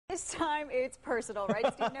This time it's personal, right,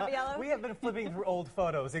 Steve Noviello? We have been flipping through old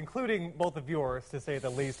photos, including both of yours, to say the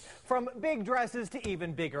least. From big dresses to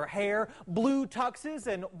even bigger hair, blue tuxes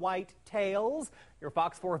and white tails. Your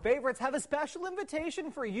Fox 4 favorites have a special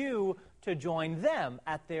invitation for you to join them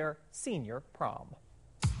at their senior prom.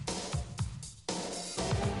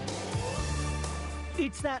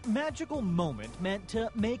 It's that magical moment meant to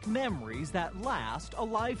make memories that last a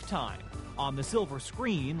lifetime. On the silver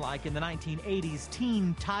screen, like in the 1980s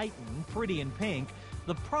Teen Titan, Pretty in Pink,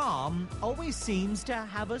 the prom always seems to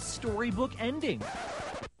have a storybook ending.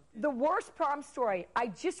 The worst prom story. I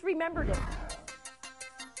just remembered it.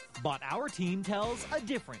 But our team tells a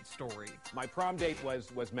different story. My prom date was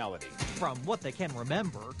Melody. From what they can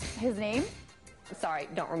remember. His name? Sorry,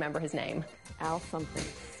 don't remember his name. Al something.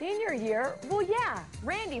 Senior year? Well, yeah.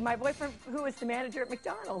 Randy, my boyfriend who was the manager at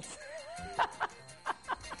McDonald's.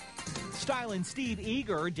 Stylin' Steve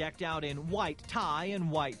Eager, decked out in white tie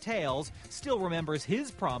and white tails, still remembers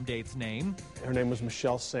his prom date's name. Her name was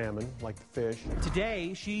Michelle Salmon, like the fish.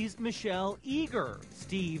 Today, she's Michelle Eager.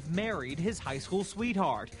 Steve married his high school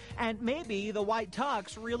sweetheart. And maybe the white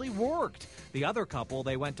tux really worked. The other couple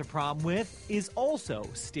they went to prom with is also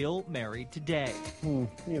still married today.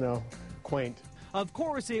 Quaint. Of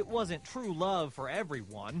course, it wasn't true love for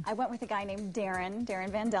everyone. I went with a guy named Darren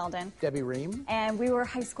Van Delden. Debbie Ream. And we were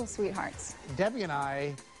high school sweethearts. Debbie and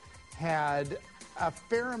I had a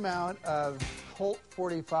fair amount of Colt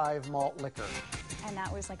 45 malt liquor. And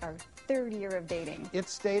that was like our third year of dating. It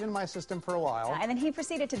stayed in my system for a while. And then he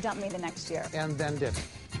proceeded to dump me the next year. And then didn't.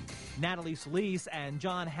 Natalie Solis and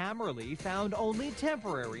John Hammerly found only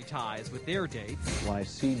temporary ties with their dates. When I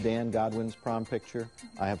see Dan Godwin's prom picture,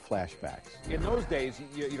 I have flashbacks. In those days,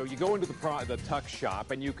 you go into the tux shop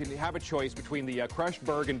and you can have a choice between the crushed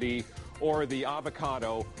burgundy or the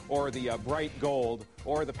avocado or the bright gold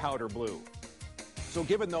or the powder blue. So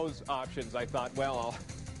given those options, I thought, well,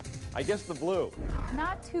 I guess the blue.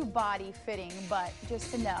 Not too body-fitting, but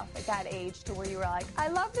just enough at that age to where you were like, I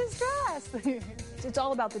love this dress. It's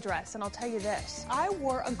all about the dress, and I'll tell you this. I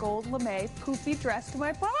wore a gold lame poofy dress to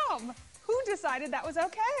my prom. Who decided that was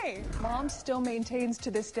okay? Mom still maintains to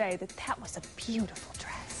this day that that was a beautiful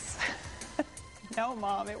dress. No,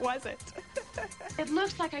 Mom, it wasn't. It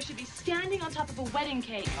looks like I should be standing on top of a wedding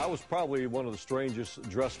cake. I was probably one of the strangest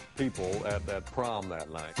dressed people at that prom that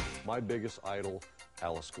night. My biggest idol,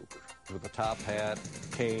 Alice Cooper. With a top hat,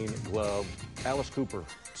 cane, glove. Alice Cooper.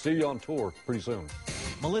 See you on tour pretty soon.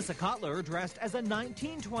 Melissa Cutler dressed as a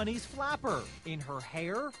 1920s flapper. In her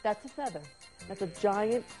hair, That's a feather. That's a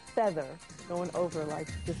giant feather going over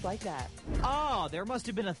just like that. there must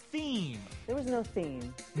have been a theme. There was no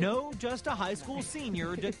theme. No, just a high school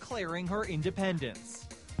senior declaring her independence.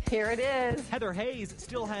 Here it is. Heather Hayes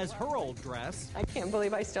still has her old dress. I can't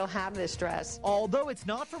believe I still have this dress. Although it's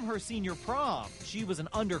not from her senior prom. She was an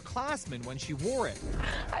underclassman when she wore it.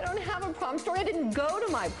 I don't have a prom story. I didn't go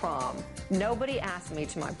to my prom. Nobody asked me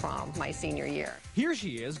to my prom my senior year. Here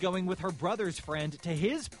she is going with her brother's friend to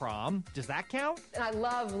his prom. Does that count? And I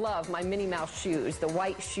love my Minnie Mouse shoes, the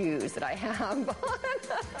white shoes that I have on.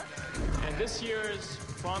 And this year's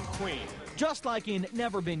prom queen. Just like in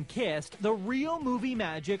Never Been Kissed, the real movie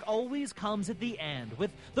magic always comes at the end with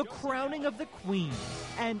the crowning of the queen.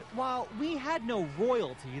 And while we had no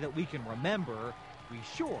royalty that we can remember, we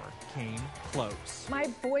sure came close. My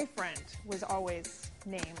boyfriend was always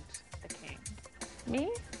named the king.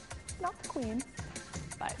 Me? Not the queen.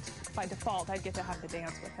 But by default, I'd get to have the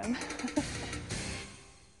dance with him.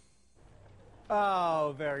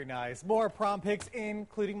 Oh, very nice. More prom pics,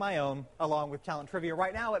 including my own, along with talent trivia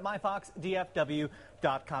right now at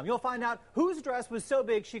myfoxdfw.com. You'll find out whose dress was so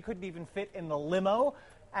big she couldn't even fit in the limo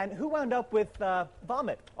and who wound up with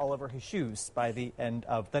vomit all over his shoes by the end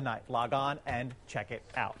of the night. Log on and check it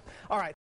out. All right.